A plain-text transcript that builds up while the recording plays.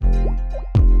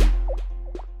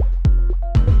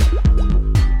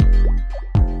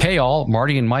Hey all,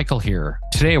 Marty and Michael here.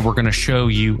 Today we're going to show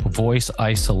you voice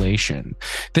isolation.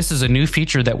 This is a new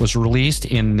feature that was released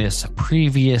in this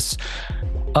previous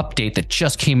update that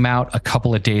just came out a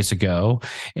couple of days ago.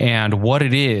 And what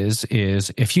it is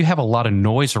if you have a lot of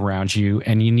noise around you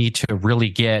and you need to really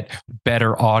get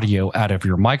better audio out of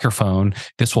your microphone,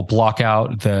 this will block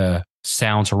out the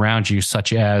sounds around you,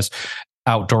 such as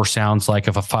outdoor sounds like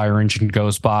if a fire engine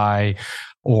goes by,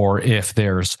 or if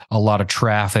there's a lot of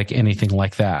traffic, anything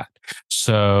like that.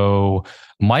 So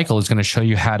Michael is going to show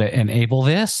you how to enable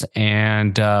this,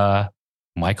 and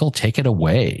Michael, take it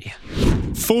away.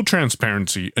 Full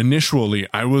transparency, initially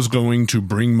I was going to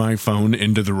bring my phone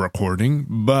into the recording,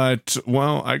 but,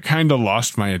 well, I kind of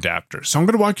lost my adapter. So I'm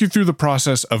going to walk you through the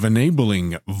process of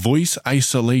enabling voice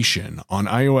isolation on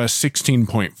iOS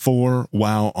 16.4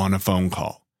 while on a phone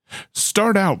call.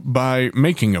 Start out by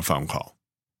making a phone call.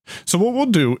 So what we'll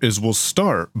do is we'll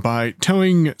start by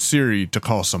telling Siri to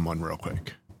call someone real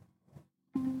quick.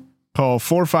 Call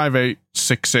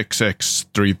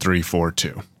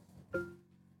 458-666-3342.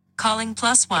 Calling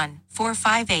 +1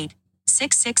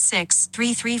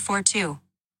 458-666-3342.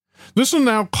 This will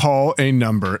now call a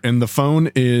number, and the phone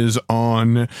is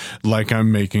on like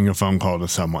I'm making a phone call to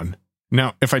someone.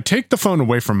 Now, if I take the phone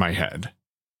away from my head,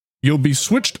 you'll be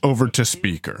switched over to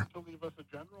speaker.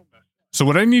 So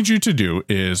what I need you to do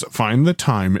is find the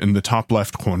time in the top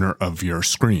left corner of your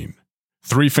screen.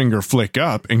 3-finger flick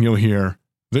up and you'll hear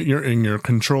that you're in your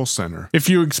control center. If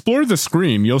you explore the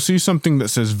screen, you'll see something that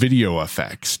says video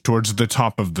effects towards the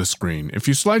top of the screen. If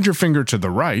you slide your finger to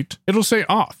the right, it'll say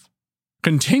off.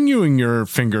 Continuing your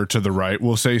finger to the right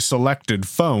will say selected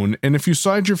phone, and if you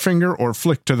slide your finger or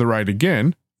flick to the right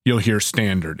again, you'll hear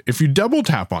standard. If you double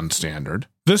tap on standard,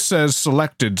 this says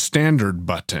selected standard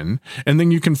button, and then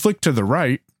you can flick to the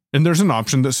right, and there's an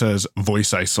option that says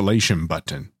voice isolation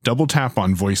button. Double tap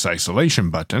on voice isolation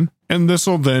button, and this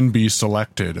will then be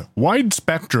selected. Wide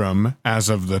spectrum, as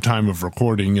of the time of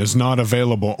recording, is not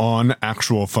available on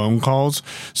actual phone calls,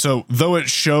 so though it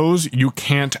shows, you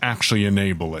can't actually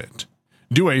enable it.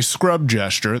 Do a scrub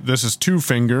gesture. This is 2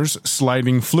 fingers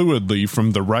sliding fluidly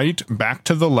from the right back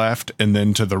to the left and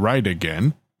then to the right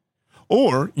again.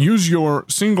 Or use your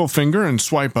single finger and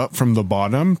swipe up from the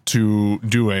bottom to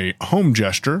do a home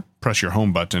gesture. Press your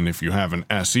home button if you have an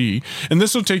SE, and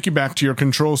this will take you back to your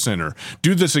control center.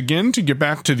 Do this again to get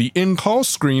back to the in-call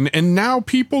screen, and now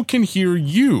people can hear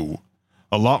you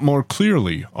a lot more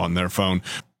clearly on their phone.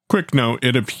 Quick note,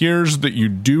 it appears that you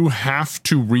do have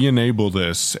to re-enable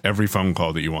this every phone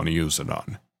call that you want to use it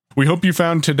on. We hope you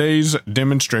found today's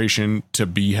demonstration to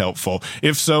be helpful.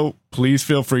 If so, please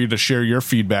feel free to share your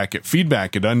feedback at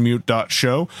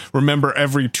feedback@unmute.show. Remember,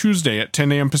 every Tuesday at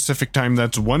 10 a.m. Pacific time,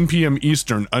 that's 1 p.m.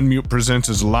 Eastern, Unmute Presents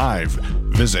is live.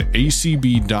 Visit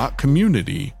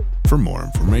acb.community for more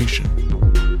information.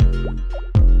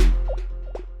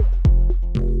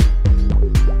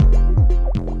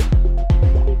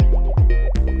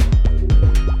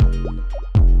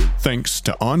 Thanks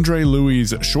to Andre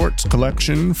Louis' Shorts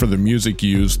collection for the music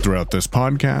used throughout this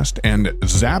podcast, and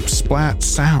Zap Splat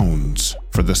Sounds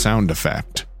for the sound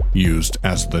effect used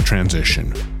as the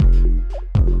transition.